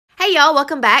Hey y'all,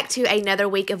 welcome back to another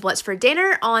week of What's for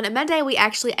Dinner. On Monday, we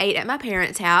actually ate at my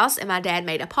parents' house, and my dad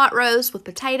made a pot roast with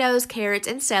potatoes, carrots,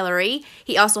 and celery.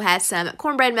 He also had some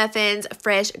cornbread muffins,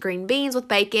 fresh green beans with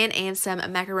bacon, and some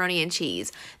macaroni and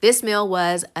cheese. This meal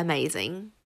was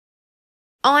amazing.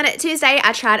 On Tuesday,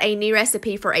 I tried a new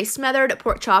recipe for a smothered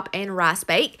pork chop and rice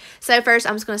bake. So first,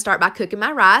 I'm just going to start by cooking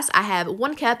my rice. I have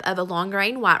 1 cup of a long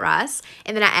grain white rice,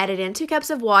 and then I added in 2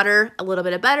 cups of water, a little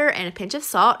bit of butter, and a pinch of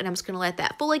salt, and I'm just going to let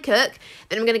that fully cook.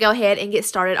 Then I'm going to go ahead and get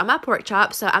started on my pork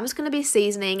chop. So I'm just going to be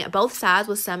seasoning both sides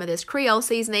with some of this Creole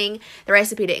seasoning. The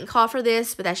recipe didn't call for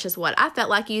this, but that's just what I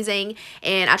felt like using,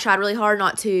 and I tried really hard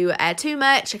not to add too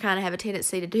much. I kind of have a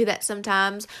tendency to do that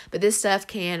sometimes, but this stuff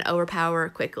can overpower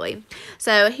quickly.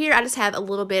 So here I just have a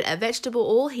little bit of vegetable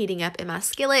oil heating up in my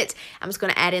skillet. I'm just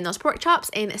going to add in those pork chops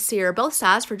and sear both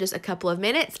sides for just a couple of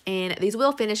minutes, and these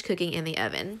will finish cooking in the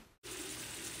oven.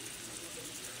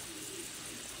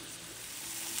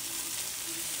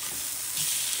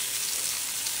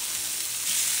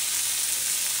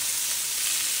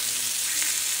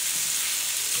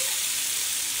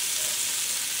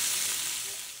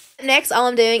 Next, all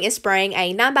I'm doing is spraying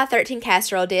a 9x13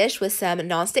 casserole dish with some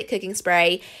nonstick cooking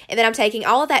spray, and then I'm taking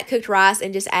all of that cooked rice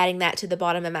and just adding that to the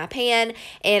bottom of my pan,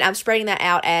 and I'm spreading that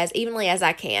out as evenly as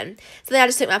I can. So then I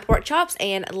just took my pork chops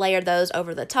and layered those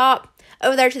over the top.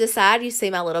 Over there to the side, you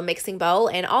see my little mixing bowl,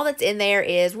 and all that's in there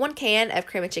is 1 can of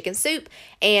cream of chicken soup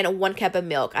and 1 cup of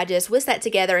milk. I just whisked that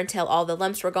together until all the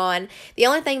lumps were gone. The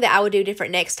only thing that I would do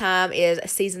different next time is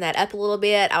season that up a little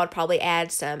bit. I would probably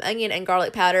add some onion and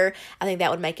garlic powder. I think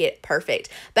that would make it perfect.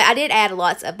 But I did add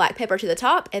lots of black pepper to the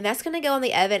top, and that's going to go in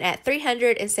the oven at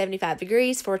 375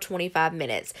 degrees for 25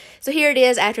 minutes. So here it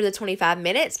is after the 25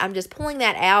 minutes. I'm just pulling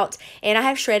that out, and I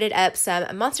have shredded up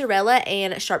some mozzarella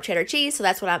and sharp cheddar cheese, so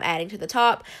that's what I'm adding to the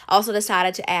top. Also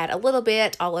decided to add a little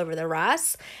bit all over the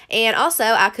rice, and also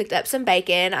I cooked up some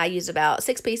bacon. I used about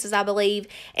 6 pieces, I believe,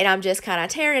 and I'm just kind of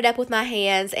tearing it up with my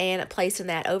hands and placing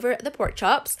that over the pork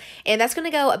chops, and that's going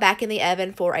to go back in the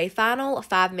oven for a final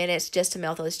 5 minutes just to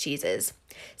melt those cheeses.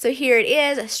 So here it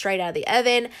is, straight out of the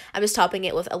oven. I'm just topping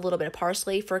it with a little bit of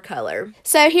parsley for color.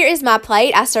 So here is my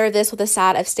plate. I serve this with a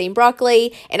side of steamed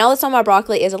broccoli, and all that's on my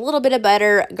broccoli is a little bit of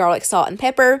butter, garlic, salt, and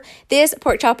pepper. This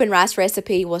pork chop and rice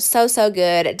recipe was so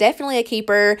good. Definitely a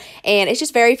keeper, and it's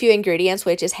just very few ingredients,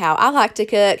 which is how I like to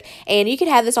cook, and you can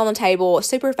have this on the table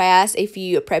super fast if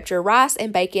you prepped your rice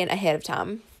and bacon ahead of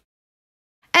time.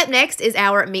 Up next is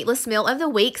our meatless meal of the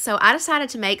week, so I decided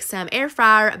to make some air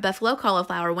fryer buffalo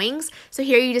cauliflower wings. So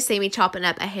here you just see me chopping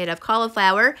up a head of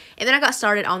cauliflower, and then I got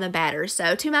started on the batter.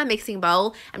 So to my mixing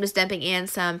bowl, I'm just dumping in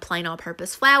some plain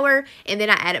all-purpose flour, and then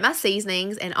I added my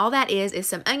seasonings, and all that is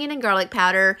some onion and garlic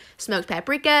powder, smoked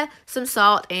paprika, some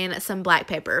salt, and some black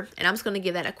pepper. And I'm just going to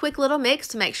give that a quick little mix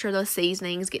to make sure those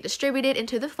seasonings get distributed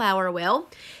into the flour well.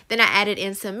 Then I added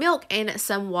in some milk and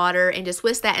some water and just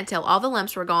whisked that until all the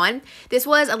lumps were gone. This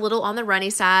was a little on the runny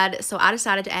side, so I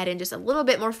decided to add in just a little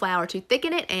bit more flour to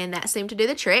thicken it, and that seemed to do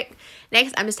the trick.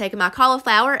 Next, I'm just taking my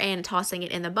cauliflower and tossing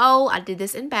it in the bowl. I did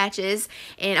this in batches,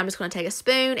 and I'm just going to take a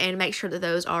spoon and make sure that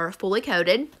those are fully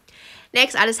coated.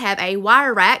 Next, I just have a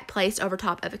wire rack placed over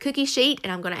top of a cookie sheet,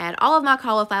 and I'm going to add all of my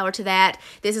cauliflower to that.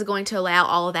 This is going to allow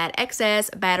all of that excess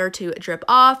batter to drip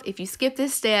off. If you skip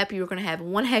this step, you're going to have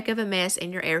one heck of a mess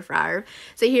in your air fryer.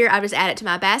 So here, I've just added it to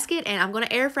my basket, and I'm going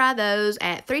to air fry those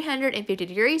at 350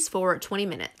 degrees for 20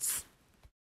 minutes.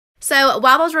 So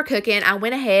while those were cooking, I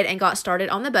went ahead and got started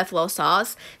on the buffalo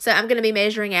sauce. So I'm going to be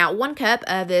measuring out 1 cup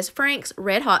of this Frank's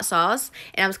Red Hot sauce,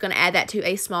 and I'm just going to add that to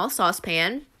a small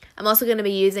saucepan. I'm also going to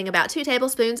be using about 2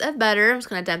 tablespoons of butter. I'm just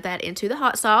going to dump that into the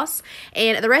hot sauce.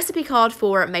 And the recipe called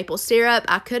for maple syrup.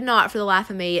 I could not, for the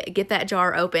life of me, get that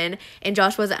jar open, and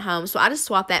Josh wasn't home, so I just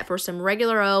swapped that for some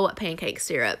regular old pancake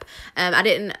syrup. I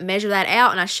didn't measure that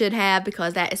out, and I should have,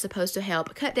 because that is supposed to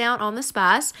help cut down on the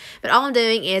spice. But all I'm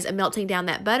doing is melting down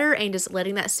that butter and just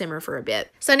letting that simmer for a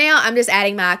bit. So now I'm just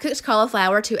adding my cooked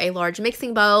cauliflower to a large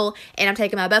mixing bowl, and I'm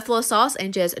taking my buffalo sauce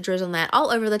and just drizzling that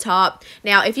all over the top.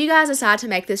 Now, if you guys decide to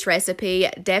make this recipe,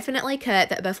 definitely cut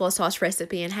that buffalo sauce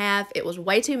recipe in half. It was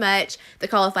way too much. The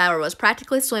cauliflower was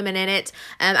practically swimming in it.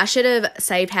 I should have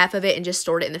saved half of it and just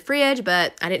stored it in the fridge,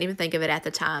 but I didn't even think of it at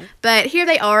the time. But here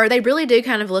they are. They really do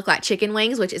kind of look like chicken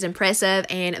wings, which is impressive,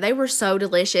 and they were so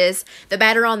delicious. The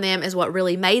batter on them is what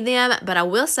really made them, but I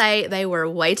will say they were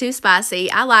way too spicy.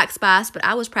 I like spice, but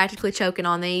I was practically choking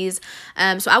on these,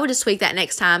 so I would just tweak that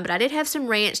next time. But I did have some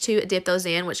ranch to dip those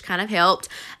in, which kind of helped,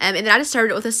 and then I just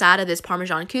served it with a side of this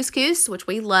Parmesan couscous, which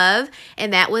we love,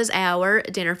 and that was our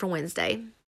dinner for Wednesday.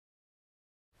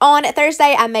 On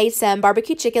Thursday, I made some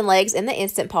barbecue chicken legs in the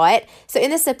Instant Pot. So in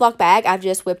the Ziploc bag, I've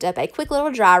just whipped up a quick little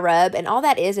dry rub, and all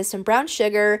that is some brown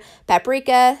sugar,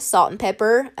 paprika, salt and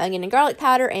pepper, onion and garlic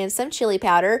powder, and some chili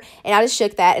powder, and I just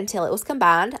shook that until it was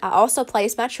combined. I also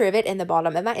placed my trivet in the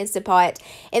bottom of my Instant Pot,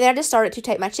 and then I just started to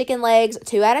take my chicken legs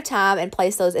 2 at a time and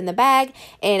place those in the bag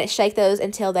and shake those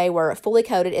until they were fully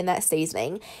coated in that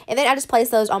seasoning. And then I just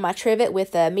placed those on my trivet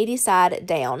with the meaty side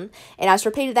down, and I just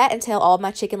repeated that until all of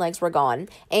my chicken legs were gone.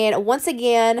 And once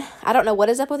again, I don't know what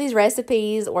is up with these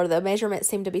recipes, or the measurements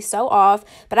seem to be so off,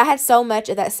 but I had so much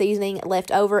of that seasoning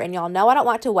left over, and y'all know I don't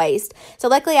like to waste. So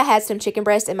luckily I had some chicken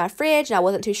breast in my fridge, and I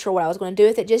wasn't too sure what I was going to do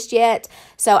with it just yet.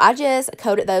 So I just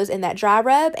coated those in that dry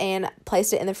rub and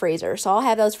placed it in the freezer. So I'll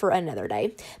have those for another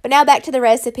day. But now back to the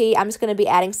recipe. I'm just going to be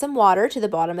adding some water to the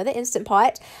bottom of the Instant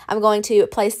Pot. I'm going to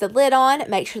place the lid on,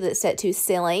 make sure that it's set to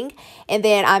sealing, and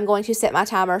then I'm going to set my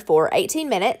timer for 18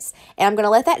 minutes, and I'm going to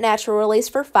let that natural release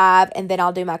for 5, and then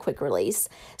I'll do my quick release.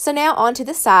 So now on to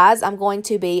the sides. I'm going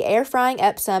to be air frying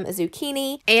up some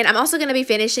zucchini, and I'm also going to be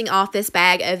finishing off this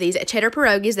bag of these cheddar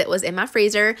pierogies that was in my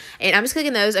freezer, and I'm just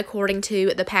cooking those according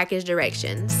to the package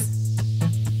directions.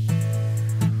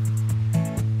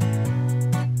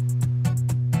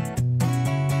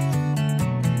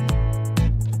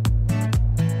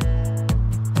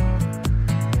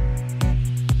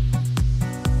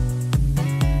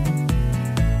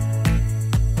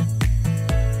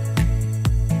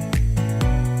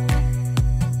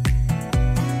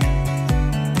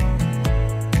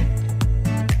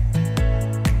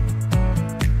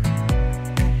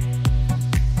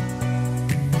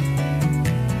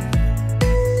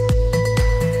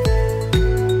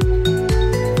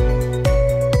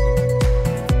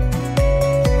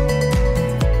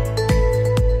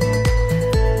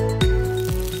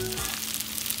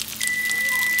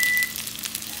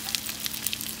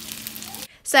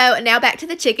 So now back to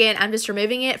the chicken. I'm just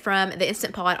removing it from the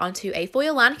Instant Pot onto a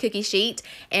foil-lined cookie sheet,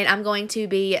 and I'm going to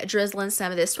be drizzling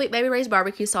some of this Sweet Baby Ray's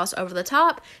barbecue sauce over the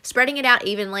top, spreading it out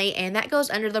evenly, and that goes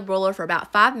under the broiler for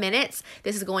about 5 minutes.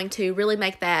 This is going to really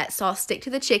make that sauce stick to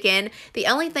the chicken. The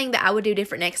only thing that I would do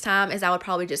different next time is I would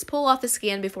probably just pull off the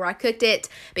skin before I cooked it,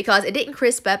 because it didn't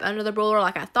crisp up under the broiler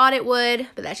like I thought it would,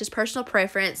 but that's just personal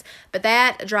preference. But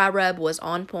that dry rub was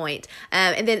on point.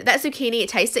 And then that zucchini, it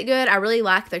tasted good. I really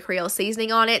like the Creole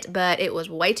seasoning on it, but it was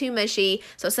way too mushy.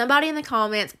 So somebody in the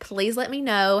comments, please let me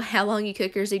know how long you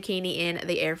cook your zucchini in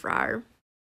the air fryer.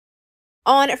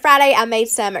 On Friday, I made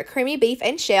some creamy beef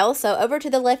and shell. So over to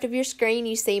the left of your screen,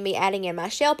 you see me adding in my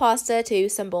shell pasta to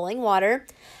some boiling water.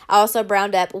 I also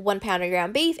browned up 1 pound of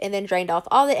ground beef and then drained off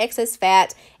all the excess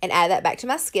fat and added that back to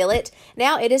my skillet.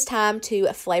 Now it is time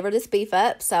to flavor this beef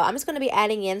up. So I'm just going to be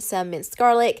adding in some minced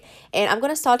garlic, and I'm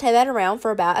going to saute that around for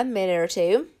about a minute or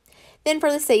two. Then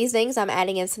for the seasonings, I'm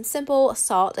adding in some simple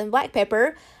salt and black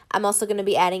pepper. I'm also going to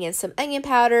be adding in some onion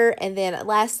powder, and then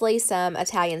lastly some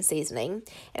Italian seasoning.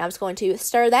 And I'm just going to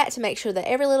stir that to make sure that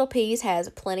every little piece has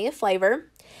plenty of flavor.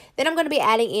 Then I'm going to be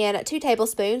adding in 2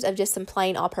 tablespoons of just some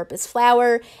plain all-purpose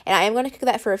flour, and I am going to cook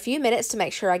that for a few minutes to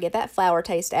make sure I get that flour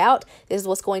taste out. This is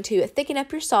what's going to thicken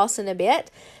up your sauce in a bit.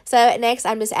 So next,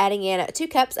 I'm just adding in 2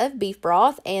 cups of beef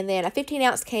broth and then a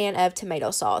 15-ounce can of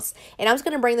tomato sauce. And I'm just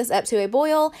going to bring this up to a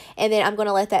boil, and then I'm going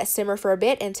to let that simmer for a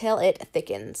bit until it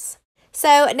thickens.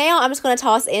 So now I'm just going to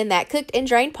toss in that cooked and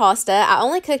drained pasta. I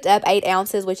only cooked up 8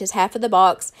 ounces, which is half of the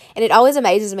box, and it always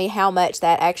amazes me how much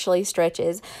that actually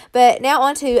stretches. But now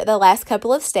on to the last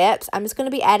couple of steps. I'm just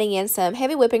going to be adding in some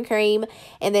heavy whipping cream,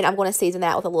 and then I'm going to season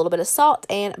that with a little bit of salt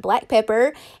and black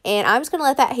pepper, and I'm just going to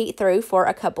let that heat through for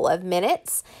a couple of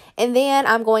minutes. And then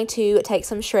I'm going to take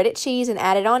some shredded cheese and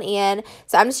add it on in.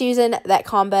 So I'm just using that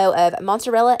combo of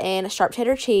mozzarella and sharp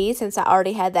cheddar cheese, since I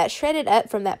already had that shredded up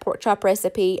from that pork chop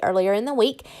recipe earlier in the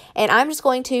week. And I'm just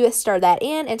going to stir that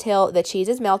in until the cheese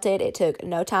is melted. It took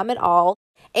no time at all.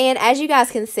 And as you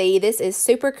guys can see, this is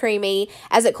super creamy.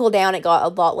 As it cooled down, it got a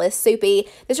lot less soupy.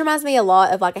 This reminds me a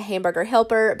lot of like a hamburger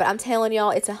helper, but I'm telling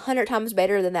y'all, it's 100 times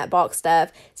better than that box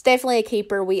stuff. It's definitely a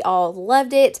keeper. We all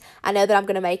loved it. I know that I'm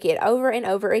going to make it over and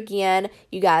over again.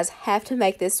 You guys have to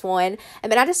make this one.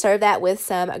 And then I just served that with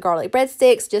some garlic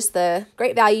breadsticks, just the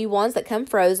Great Value ones that come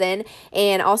frozen,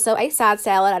 and also a side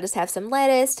salad. I just have some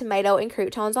lettuce, tomato, and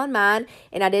croutons on mine,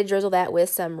 and I did drizzle that with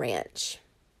some ranch.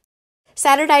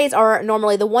 Saturdays are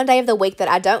normally the one day of the week that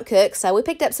I don't cook, so we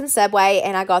picked up some Subway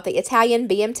and I got the Italian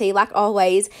BMT like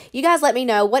always. You guys let me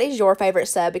know, what is your favorite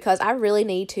sub, because I really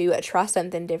need to try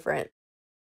something different.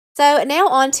 So now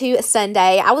on to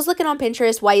Sunday. I was looking on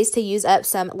Pinterest ways to use up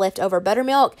some leftover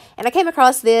buttermilk, and I came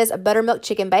across this buttermilk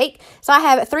chicken bake. So I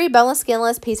have 3 boneless,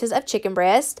 skinless pieces of chicken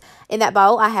breast. In that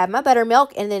bowl, I have my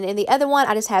buttermilk, and then in the other one,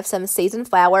 I just have some seasoned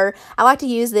flour. I like to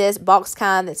use this box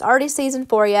kind that's already seasoned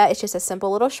for you. It's just a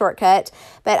simple little shortcut.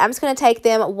 But I'm just going to take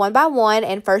them one by one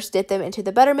and first dip them into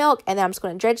the buttermilk, and then I'm just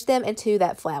going to dredge them into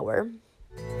that flour.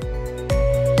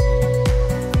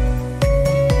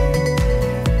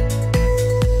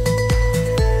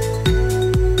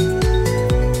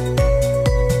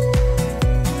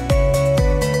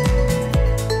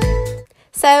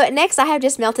 So next I have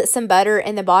just melted some butter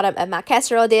in the bottom of my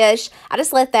casserole dish. I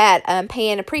just let that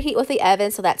pan preheat with the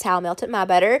oven, so that's how I melted my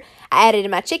butter. I added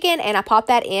in my chicken and I popped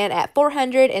that in at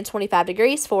 425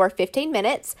 degrees for 15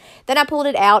 minutes. Then I pulled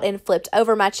it out and flipped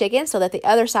over my chicken so that the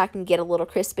other side can get a little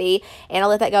crispy, and I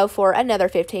let that go for another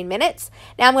 15 minutes.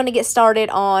 Now I'm going to get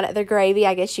started on the gravy,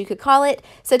 I guess you could call it.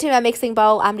 So to my mixing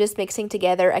bowl, I'm just mixing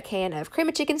together a can of cream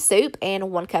of chicken soup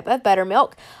and 1 cup of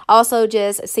buttermilk. Also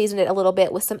just seasoned it a little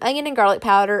bit with some onion and garlic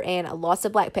powder and lots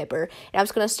of black pepper. And I'm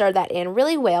just going to stir that in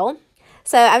really well.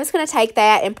 So I'm just going to take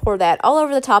that and pour that all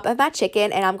over the top of my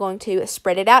chicken, and I'm going to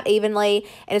spread it out evenly,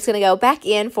 and it's going to go back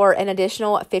in for an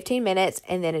additional 15 minutes,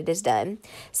 and then it is done.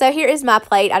 So here is my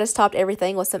plate. I just topped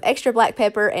everything with some extra black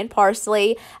pepper and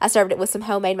parsley. I served it with some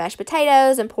homemade mashed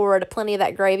potatoes and poured plenty of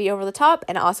that gravy over the top,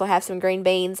 and I also have some green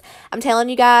beans. I'm telling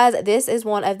you guys, this is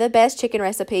one of the best chicken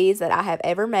recipes that I have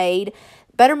ever made.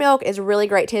 Buttermilk is a really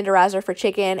great tenderizer for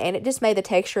chicken, and it just made the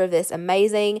texture of this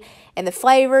amazing, and the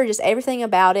flavor, just everything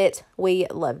about it, we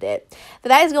loved it. But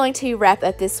that is going to wrap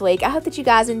up this week. I hope that you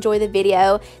guys enjoy the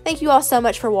video. Thank you all so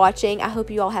much for watching. I hope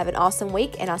you all have an awesome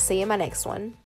week, and I'll see you in my next one.